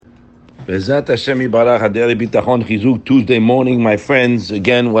Bezat Hashem Yibarach Haderi Bitachon Chizuk Tuesday morning, my friends.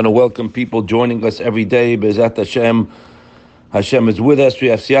 Again, want to welcome people joining us every day. Bezat Hashem, Hashem is with us. We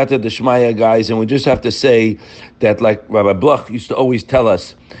have Siyata Deshmaya, guys, and we just have to say that, like Rabbi Bloch used to always tell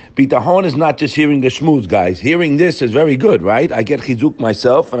us, Bitachon is not just hearing the shmooze, guys. Hearing this is very good, right? I get Chizuk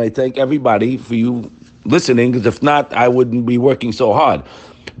myself, and I thank everybody for you listening, because if not, I wouldn't be working so hard.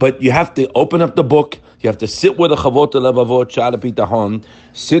 But you have to open up the book. You have to sit with the Chavot Levavot, Sha'ar Bitachon,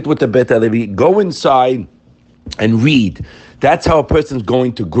 sit with the Bet HaLevi, go inside and read. That's how a person's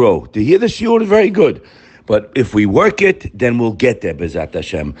going to grow. To hear the shiur is very good. But if we work it, then we'll get there, Bezat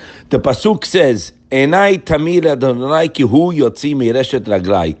Hashem. The Pasuk says, Enai tamir Adonai ki hu yotzi mireshet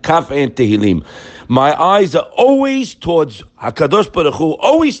raglai. Kaf en Tehillim. My eyes are always towards HaKadosh Baruch Hu,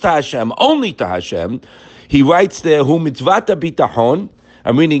 always to Hashem, only to Hashem. He writes there, Hu mitzvat bitachon.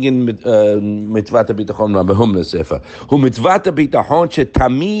 I'm reading in Mitzvat HaBitachon, Rabbi Humna Sefer. Hu Mitzvat HaBitachon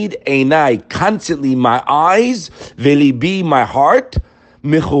shetamid einai, constantly my eyes, velibi, my heart,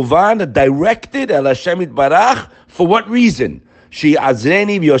 mechuvan, directed el Hashem Yitbarach. For what reason? She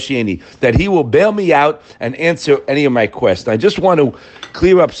azreni v'yoshieni, that He will bail me out and answer any of my questions. I just want to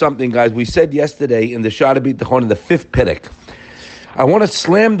clear up something, guys. We said yesterday in the Sha'ar HaBitachon in the 5th Perek. I want to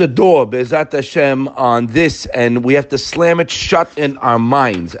slam the door, Be'ezat Hashem, on this, and we have to slam it shut in our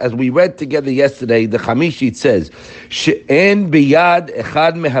minds. As we read together yesterday, the Chamishit says, She'en biyad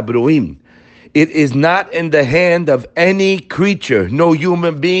echad mehabruim. It is not in the hand of any creature, no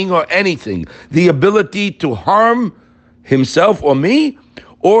human being or anything, the ability to harm himself or me,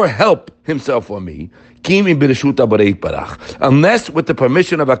 or help himself or me, unless with the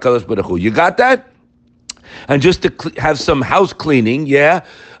permission of HaKadosh Baruch Hu. You got that? And just to have some house cleaning,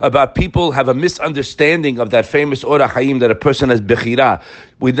 about people have a misunderstanding of that famous Ora Chaim that a person has Bechira.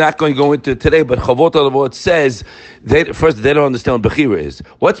 We're not going to go into it today, but Chavot HaLevavot says, they don't understand what Bechira is.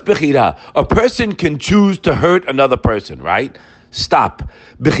 What's Bechira? A person can choose to hurt another person, right? Stop.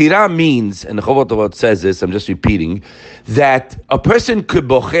 Bechira means, and the Chavot HaLevavot says this, I'm just repeating, that a person could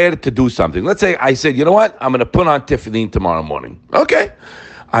bocher to do something. Let's say I said, you know what? I'm going to put on tefillin tomorrow morning. Okay.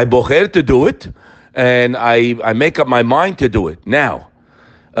 I bocher to do it. And I make up my mind to do it. Now,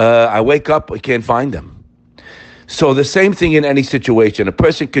 I wake up, I can't find them. So the same thing in any situation. A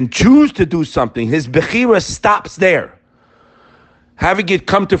person can choose to do something. His bechira stops there. Having it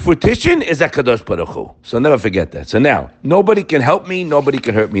come to fruition is HaKadosh Baruch Hu. So never forget that. So now, nobody can help me, nobody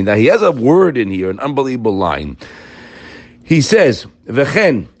can hurt me. Now, he has a word in here, an unbelievable line. He says,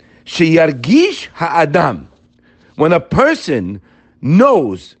 V'chen, sheyargish ha'adam. When a person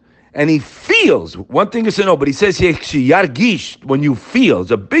knows and he feels, one thing is to know, but he says here, yargish, when you feel,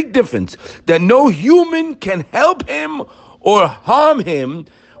 it's a big difference, that no human can help him or harm him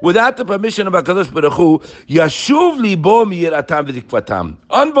without the permission of HaKadosh Baruch Hu. Yashuv libo miyiratam v'tikvatam.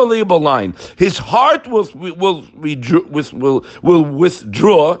 Unbelievable line. His heart will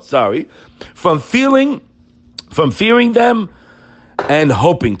withdraw, from fearing them and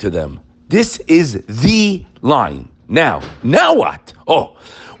hoping to them. This is the line. Now what?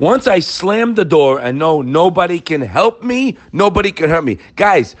 Once I slam the door and know nobody can help me, nobody can hurt me.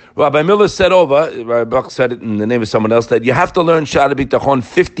 Guys, Rabbi Miller said Rabbi Bach said it in the name of someone else, that you have to learn Sha'ar Bitachon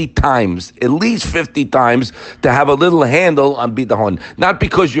 50 times, at least 50 times, to have a little handle on Bitachon. Not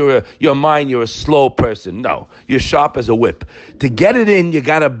because you're a slow person. No, you're sharp as a whip. To get it in, you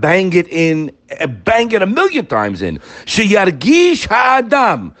got to bang it in, bang it 1,000,000 times in. Sheyargish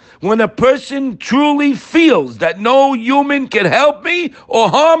ha'adam. When a person truly feels that no human can help me or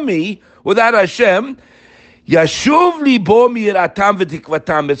harm me without Hashem, Yashuv libo miyiratam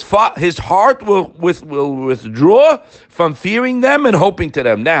v'tikvatam. His heart will withdraw from fearing them and hoping to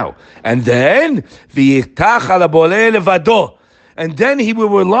them. Now, and then v'yiftach al haboleh levado. And then he will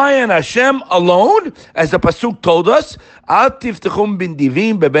rely on Hashem alone, as the Pasuk told us.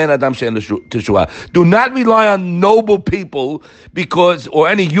 Do not rely on noble people or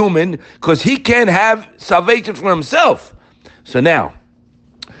any human, because he can't have salvation for himself. So now,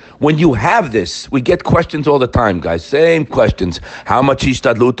 when you have this, we get questions all the time, guys. Same questions. How much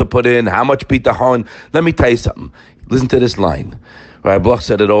ishtadlut to put in? How much bitachon? Let me tell you something. Listen to this line. Rabbi Bloch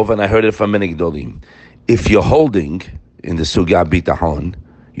said it over, and I heard it from many Gdolim. If you're holding in the Sugya Bitachon,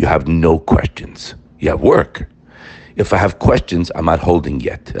 you have no questions. You have work. If I have questions, I'm not holding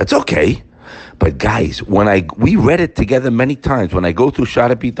yet. That's okay. But guys, we read it together many times. When I go through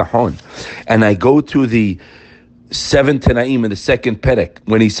Sha'ar Bitachon and I go through the 7 Tanaim in the second perek,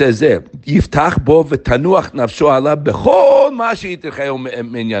 when he says there, Yiftach bo v'tanuach nafsho alav b'chol ma she'yitecheu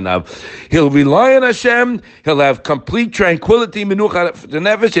minyanav. He'll rely on Hashem, he'll have complete tranquility, menucha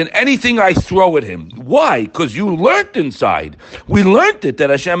nefesh, in anything I throw at him. Why? Because you learned inside. We learned it, that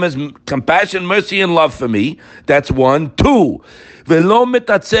Hashem has compassion, mercy, and love for me. That's 1. 2, he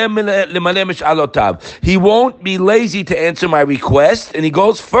won't be lazy to answer my request, and he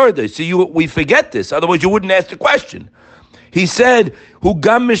goes further. So we forget this, otherwise you wouldn't ask the question. He said, in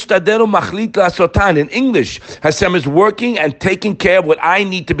English, Hashem is working and taking care of what I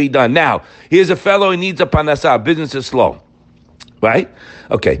need to be done. Now, here's a fellow who needs a panasah, business is slow. Right?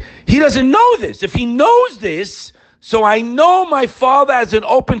 Okay. He doesn't know this. If he knows this, so I know my father has an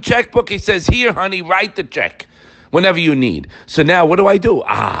open checkbook. He says, here, honey, write the check whenever you need. So now what do?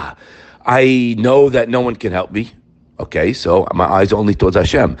 I know that no one can help me. Okay, so my eyes only towards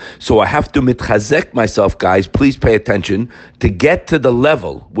Hashem. So I have to mitchazek myself, guys. Please pay attention to get to the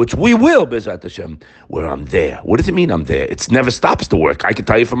level, which we will, Bezat Hashem, where I'm there. What does it mean I'm there? It never stops to work. I can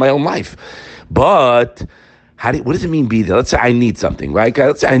tell you from my own life. But what does it mean be there? Let's say I need something, right?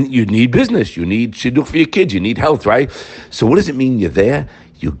 Let's say you need business. You need shidduch for your kids. You need health, right? So what does it mean you're there?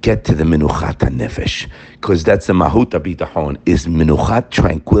 You get to the menuchat nefesh, because that's the mahut bitachon, is menuchat,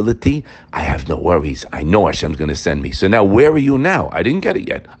 tranquility. I have no worries. I know Hashem's going to send me. So now, where are you now? I didn't get it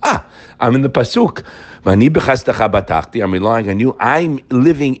yet. I'm in the pasuk. I'm relying on you. I'm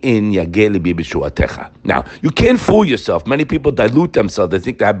living in yageh libi b'shuatecha. Now, you can't fool yourself. Many people dilute themselves. They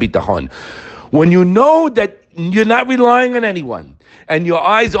think they have bitachon. When you know that you're not relying on anyone, and your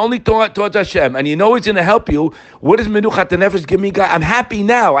eyes only towards Hashem, and you know He's going to help you, what does Menuchat HaNefesh give me, God? I'm happy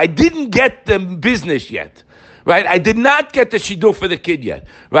now. I didn't get the business yet, right? I did not get the shidduch for the kid yet,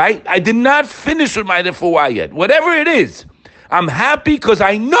 right? I did not finish with my refuah yet. Whatever it is, I'm happy because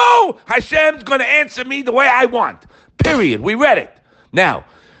I know Hashem's going to answer me the way I want. Period. We read it. Now,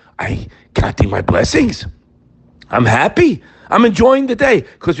 I counting my blessings. I'm happy. I'm enjoying the day.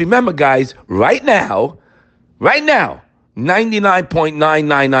 Because remember, guys, right now,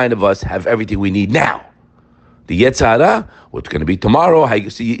 99.999 of us have everything we need now. The Yetzer Hara, what's going to be tomorrow, how you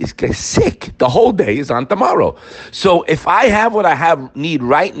see, is sick. The whole day is on tomorrow. So if I have what I need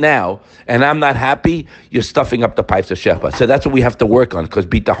right now, and I'm not happy, you're stuffing up the pipes of Shechpa. So that's what we have to work on, because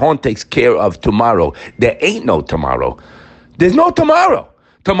Bitachon takes care of tomorrow. There ain't no tomorrow. There's no tomorrow.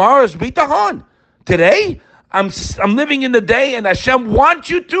 Tomorrow is Bitachon. Today, I'm living in the day, and Hashem wants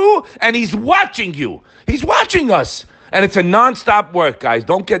you to, and He's watching you. He's watching us. And it's a non-stop work, guys.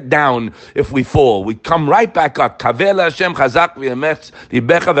 Don't get down if we fall. We come right back up. Kavel Hashem, chazak v'yemetz,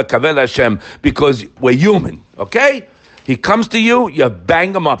 v'becha v'kavel Hashem, because we're human, okay? He comes to you, you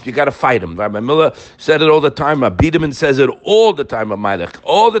bang him up. You got to fight him. Rabbi Miller said it all the time. Rabbi Biederman says it all the time.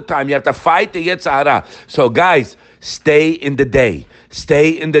 All the time. You have to fight the Yetzer Hara. So, guys, stay in the day. Stay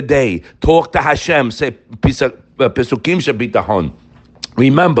in the day. Talk to Hashem. Say Pesukim Shabitahon.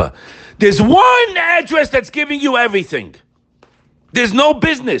 Remember, there's one address that's giving you everything. There's no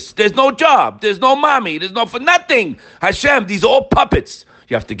business. There's no job. There's no mommy. There's no for nothing. Hashem, these are all puppets.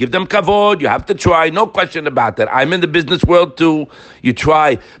 You have to give them kavod. You have to try. No question about that. I'm in the business world too. You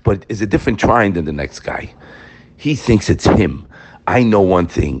try. But it's a different trying than the next guy. He thinks it's him. I know one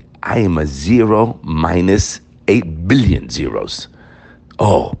thing. I am a 0 minus 8 billion zeros.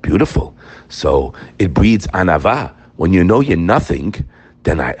 Oh, beautiful. So it breeds anava. When you know you're nothing,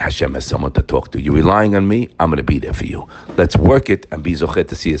 then Hashem has someone to talk to. You're relying on me, I'm going to be there for you. Let's work it and be zochet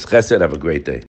to see His chesed. Have a great day.